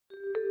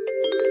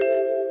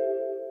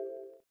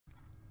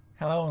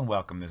Hello and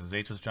welcome. This is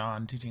HS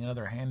John teaching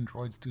another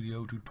Android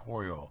Studio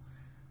tutorial.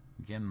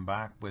 Again,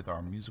 back with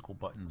our Musical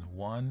Buttons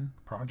 1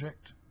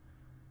 project.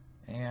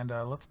 And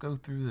let's go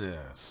through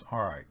this.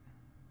 Alright.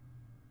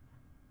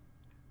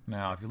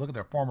 Now, if you look at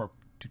their former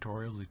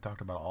tutorials, we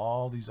talked about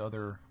all these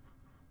other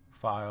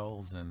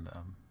files and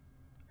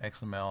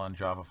XML and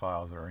Java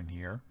files that are in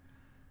here.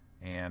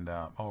 And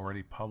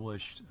already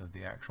published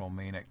the actual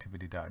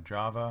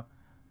MainActivity.java.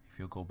 If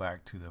you'll go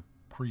back to the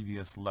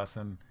previous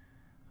lesson,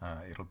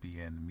 it'll be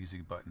in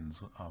Music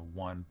Buttons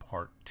 1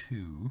 Part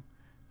 2,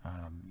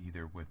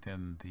 either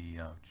within the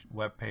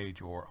web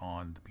page or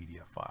on the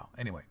PDF file.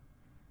 Anyway,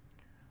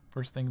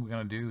 first thing we're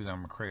going to do is I'm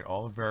going to create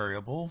all the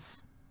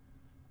variables,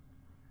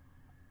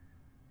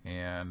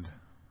 and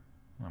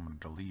I'm going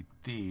to delete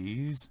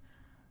these.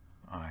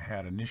 I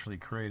had initially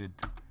created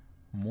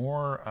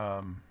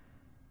more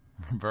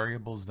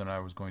variables than I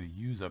was going to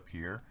use up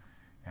here,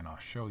 and I'll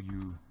show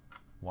you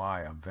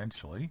why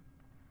eventually.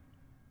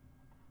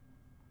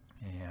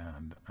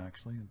 And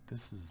actually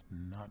this is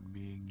not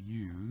being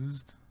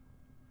used.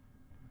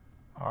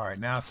 Alright,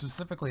 now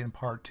specifically in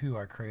part 2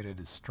 I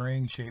created a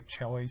string shape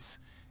choice,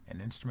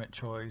 an instrument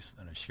choice,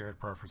 and a shared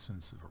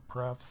preferences for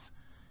prefs,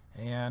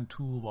 and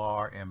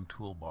toolbar, M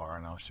toolbar,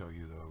 and I'll show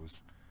you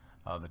those.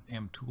 The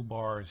M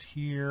toolbar is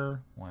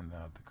here when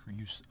the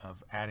use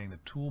of adding the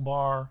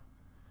toolbar.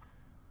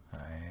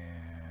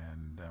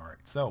 And alright,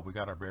 so we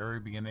got our very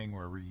beginning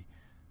where we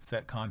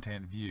set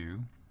content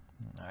view.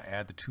 I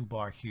add the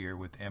toolbar here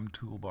with M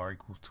toolbar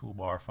equals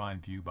toolbar,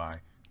 find view by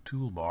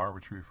toolbar,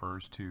 which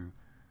refers to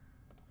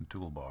the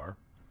toolbar.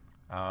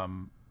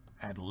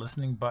 Add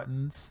listening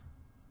buttons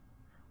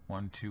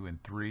 1, 2,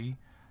 and 3,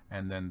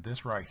 and then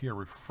this right here,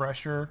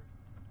 refresher.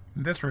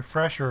 This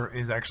refresher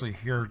is actually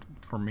here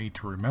for me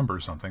to remember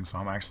something, so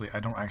I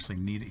don't actually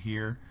need it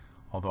here,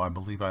 although I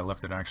believe I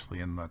left it actually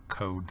in the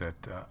code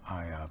that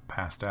I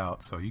passed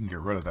out, so you can get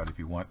rid of that if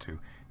you want to.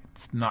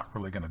 It's not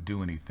really going to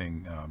do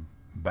anything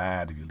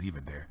bad if you leave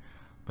it there.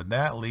 But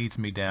that leads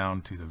me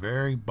down to the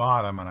very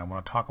bottom, and I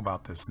want to talk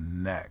about this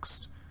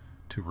next,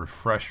 to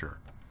refresher.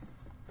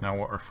 Now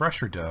what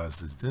refresher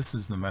does is, this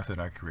is the method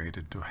I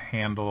created to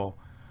handle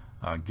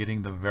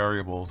getting the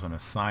variables and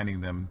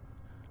assigning them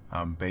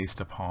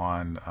based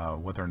upon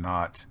whether or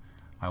not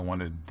I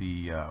wanted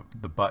the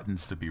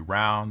buttons to be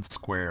round,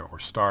 square, or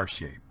star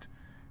shaped.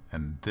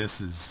 And this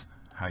is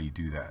how you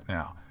do that.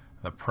 Now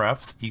the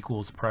prefs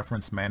equals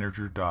preference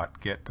manager dot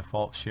get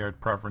default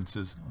shared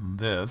preferences.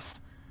 This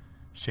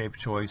shape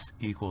choice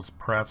equals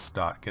prefs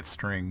dot get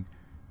string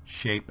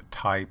shape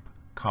type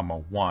comma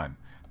 1.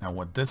 Now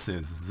what this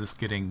is this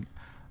getting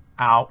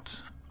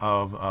out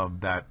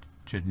of that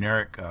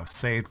generic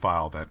save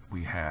file that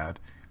we had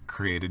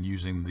created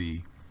using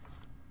the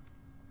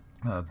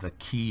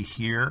key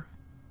here,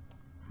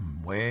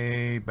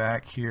 way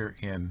back here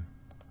in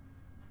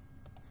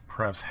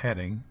prefs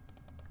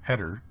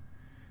header.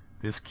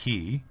 This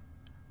key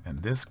and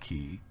this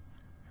key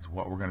is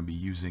what we're going to be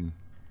using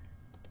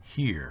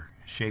here,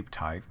 shape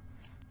type,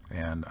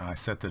 and I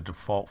set the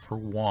default for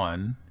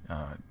 1,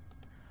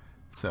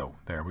 so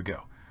there we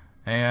go.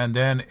 And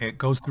then it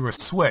goes through a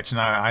switch.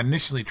 Now I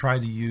initially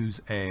tried to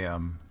use a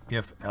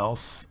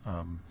if-else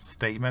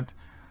statement,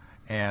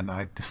 and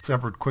I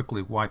discovered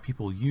quickly why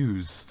people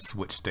use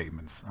switch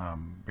statements,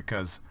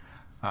 because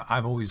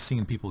I've always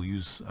seen people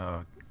use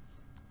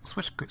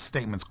switch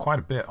statements quite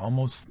a bit,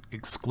 almost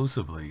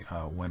exclusively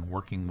when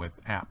working with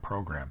app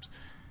programs,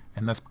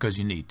 and that's because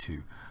you need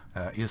to.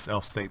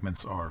 If-else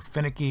statements are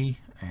finicky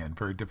and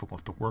very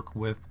difficult to work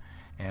with,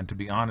 and to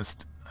be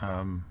honest,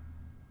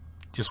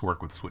 just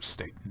work with switch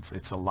statements.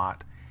 It's a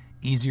lot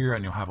easier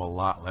and you'll have a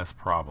lot less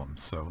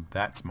problems, so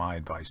that's my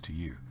advice to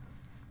you.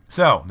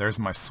 So there's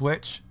my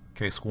switch,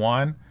 case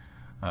 1.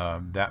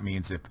 That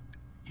means if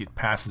it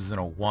passes in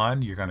a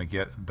 1, you're going to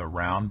get the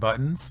round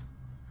buttons,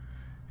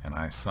 and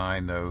I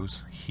assign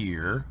those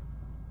here.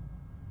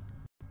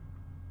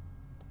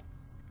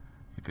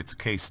 If it's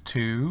case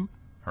 2,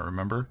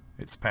 remember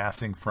it's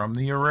passing from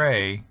the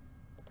array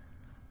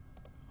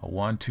a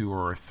 1, 2,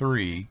 or a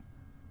 3,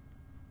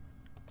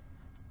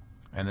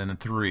 and then a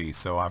 3.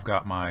 So I've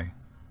got my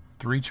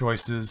 3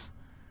 choices,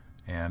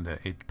 and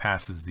it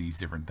passes these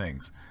different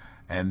things.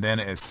 And then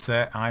it's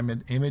set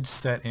image,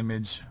 set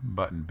image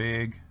button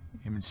big,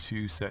 image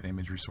 2, set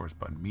image resource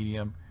button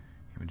medium,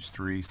 image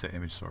 3, set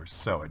image source.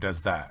 So it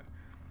does that.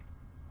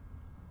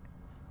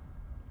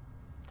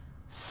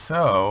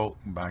 So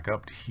back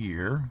up to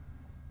here.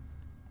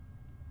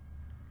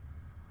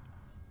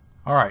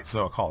 Alright,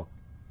 so I'll call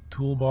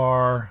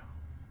toolbar.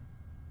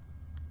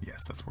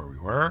 Yes, that's where we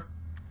were.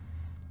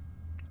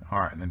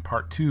 Alright, and then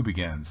part 2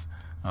 begins.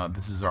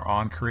 This is our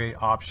on create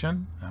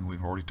option, and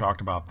we've already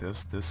talked about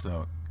this. This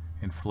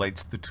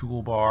inflates the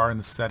toolbar and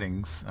the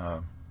settings,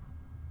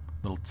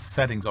 little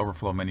settings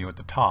overflow menu at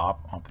the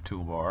top of the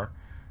toolbar.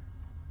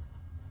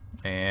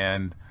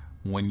 And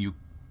when you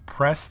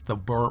press the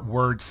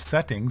word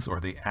settings, or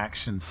the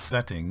action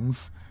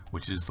settings,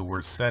 which is the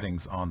word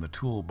settings on the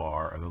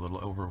toolbar, or the little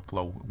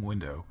overflow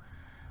window,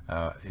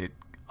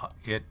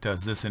 it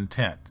does this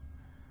intent.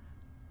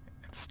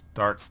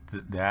 starts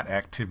that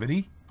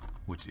activity,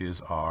 which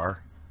is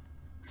our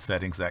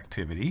settings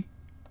activity,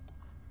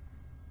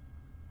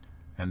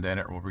 and then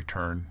it will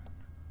return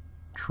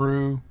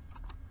true.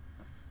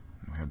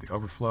 We have the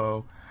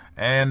overflow,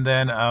 and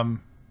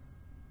then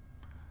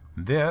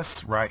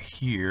this right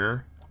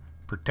here,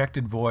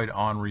 protected void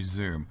on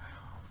resume.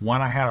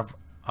 When I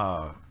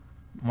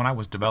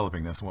was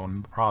developing this, one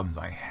of the problems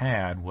I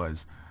had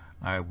was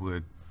I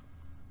would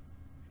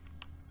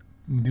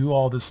do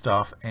all this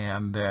stuff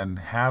and then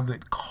have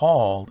it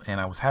called, and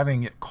I was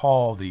having it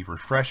call the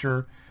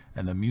refresher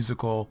and the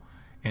musical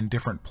in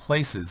different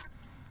places,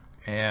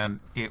 and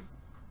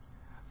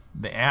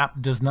the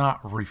app does not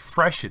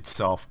refresh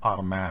itself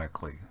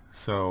automatically.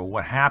 So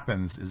what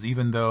happens is,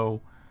 even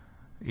though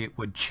it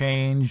would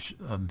change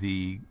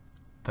the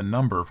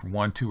number from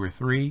 1, 2, or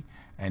 3,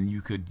 and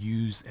you could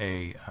use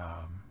a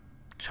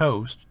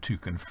toast to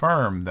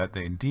confirm that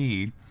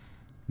indeed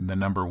the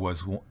number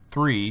was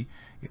 3,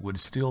 it would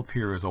still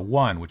appear as a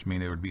 1, which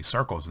means there would be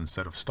circles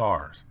instead of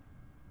stars,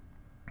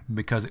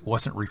 because it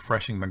wasn't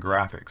refreshing the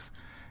graphics.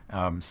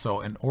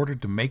 So in order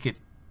to make it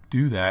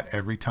do that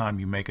every time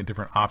you make a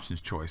different options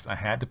choice, I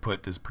had to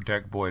put this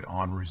protect void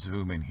on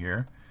resume in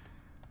here,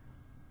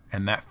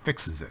 and that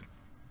fixes it.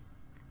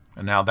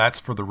 And now that's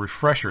for the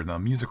refresher. The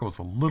musical is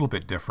a little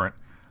bit different,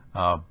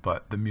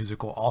 but the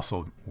musical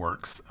also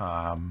works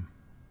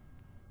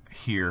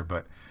here,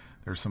 but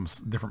there's some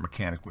different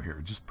mechanic here.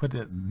 Just put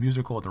the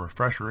musical, the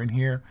refresher in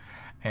here,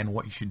 and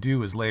what you should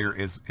do is later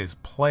is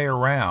play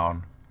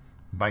around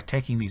by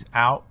taking these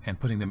out and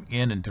putting them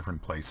in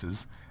different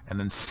places, and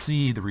then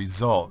see the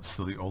results,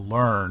 so that you'll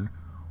learn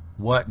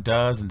what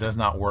does and does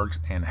not work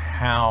and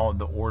how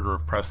the order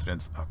of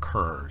precedence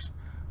occurs.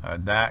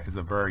 That is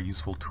a very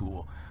useful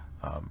tool,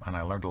 and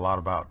I learned a lot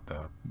about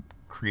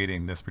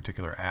creating this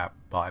particular app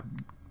by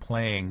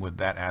playing with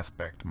that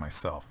aspect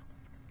myself.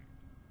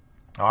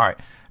 Alright,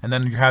 and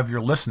then you have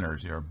your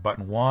listeners, your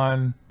button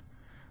 1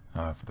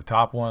 for the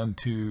top 1,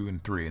 2,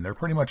 and 3, and they're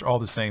pretty much all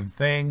the same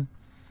thing.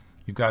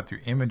 You've got your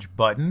image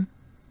button,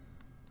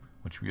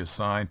 which we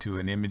assign to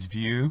an image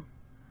view,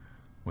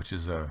 which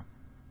is and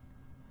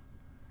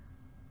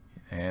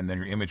then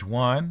your image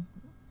 1,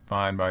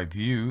 find by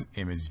view,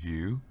 image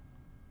view.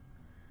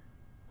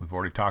 We've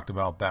already talked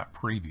about that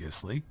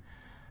previously.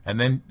 And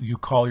then you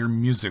call your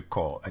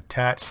musical,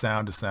 attach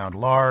sound to sound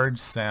large,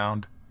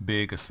 sound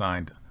big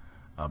assigned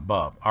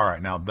above. All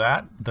right, now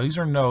these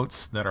are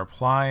notes that are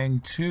applying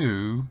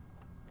to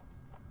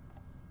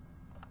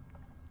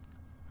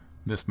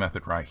this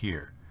method right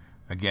here.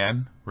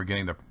 Again, we're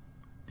getting the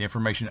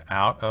information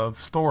out of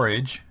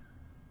storage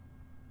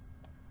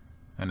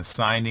and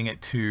assigning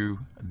it to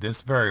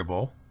this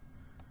variable,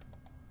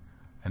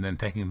 and then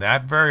taking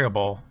that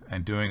variable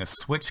and doing a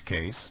switch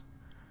case,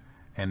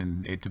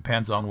 and it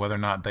depends on whether or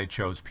not they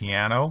chose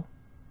piano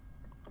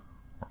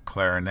or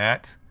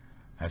clarinet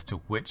as to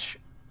which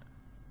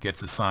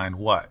gets assigned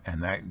what,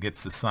 and that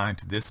gets assigned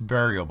to this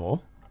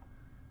variable,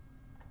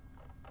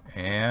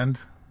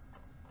 and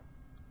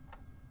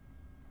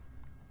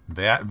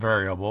that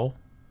variable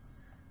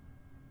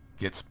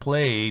gets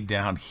played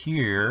down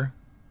here,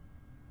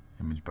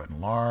 image button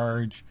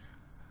large,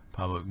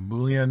 public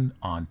boolean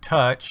on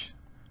touch,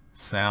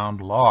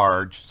 sound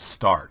large,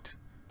 start.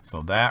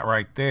 So that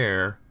right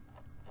there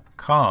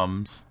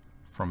comes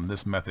from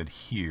this method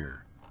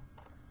here.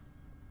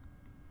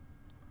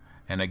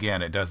 And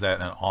again, it does that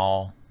in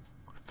all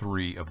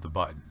 3 of the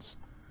buttons.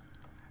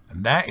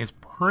 And that is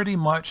pretty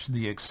much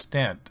the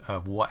extent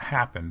of what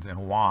happens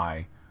and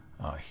why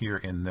here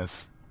in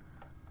this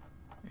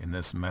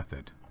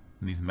method,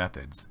 in these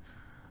methods.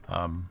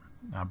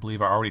 I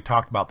believe I already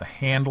talked about the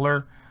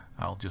handler.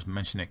 I'll just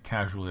mention it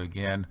casually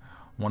again.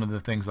 One of the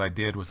things I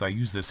did was I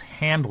used this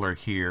handler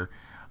here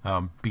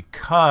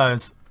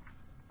because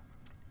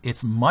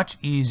it's much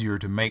easier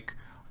to make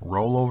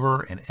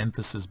rollover and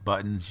emphasis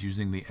buttons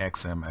using the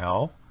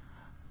XML.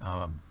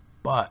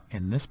 But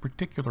in this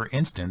particular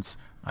instance,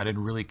 I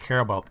didn't really care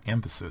about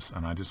emphasis,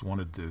 and I just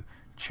wanted to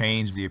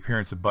change the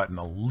appearance of the button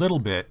a little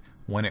bit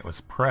when it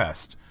was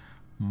pressed.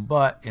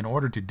 But in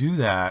order to do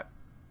that,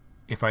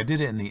 if I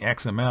did it in the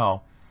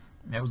XML,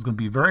 it was going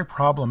to be very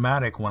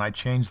problematic when I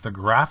changed the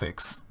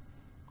graphics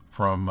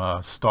from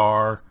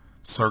star,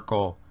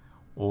 circle,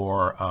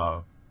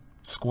 or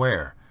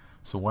square.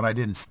 So what I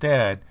did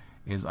instead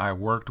is I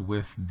worked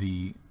with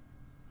the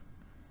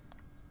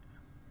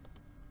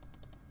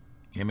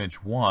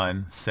image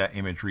 1 set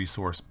image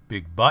resource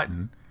big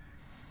button,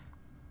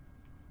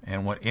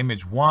 and what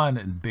image 1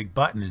 and big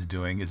button is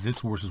doing is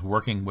this is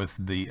working with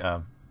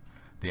the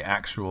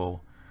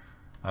actual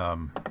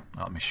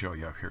let me show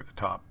you up here at the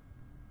top,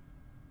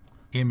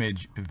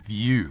 image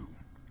view,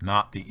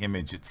 not the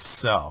image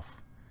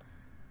itself.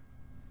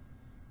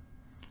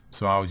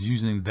 So I was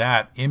using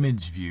that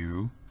image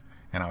view,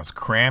 and I was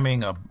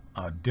cramming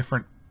a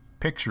different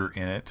picture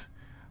in it.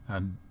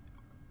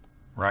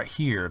 Right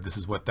here, this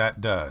is what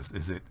that does,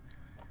 is it,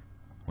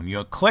 when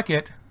you click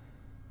it,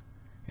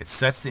 it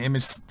sets the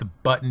image to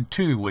button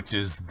 2, which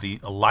is the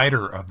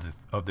lighter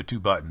of the 2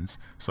 buttons,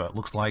 so it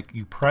looks like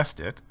you pressed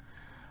it.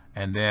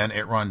 and then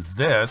it runs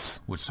this,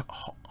 which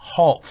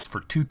halts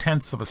for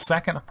 0.2 of a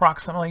second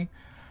approximately,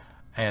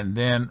 and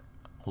then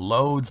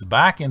loads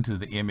back into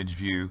the image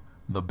view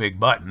the big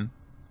button,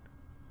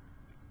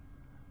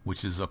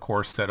 which is of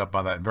course set up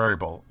by that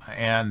variable,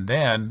 and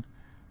then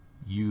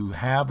you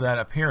have that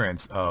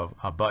appearance of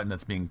a button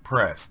that's being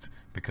pressed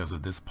because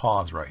of this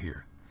pause right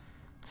here.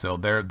 So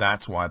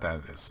that's why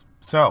that is.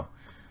 So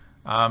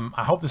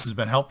I hope this has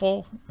been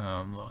helpful.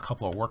 A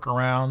couple of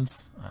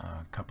workarounds,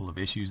 a couple of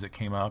issues that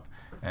came up,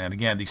 and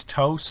again, these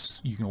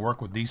toasts, you can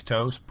work with these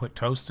toasts, put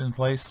toasts in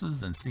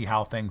places and see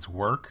how things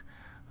work.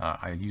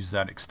 I use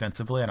that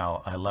extensively, and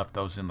I left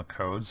those in the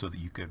code so that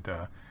you could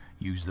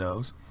use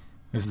those.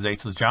 This is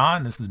Ageless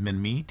John. This has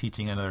been me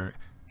teaching another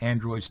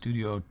Android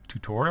Studio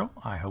tutorial.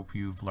 I hope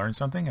you've learned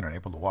something and are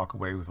able to walk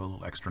away with a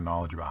little extra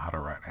knowledge about how to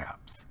write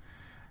apps.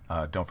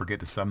 Don't forget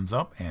to thumbs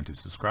up and to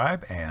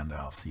subscribe, and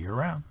I'll see you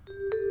around.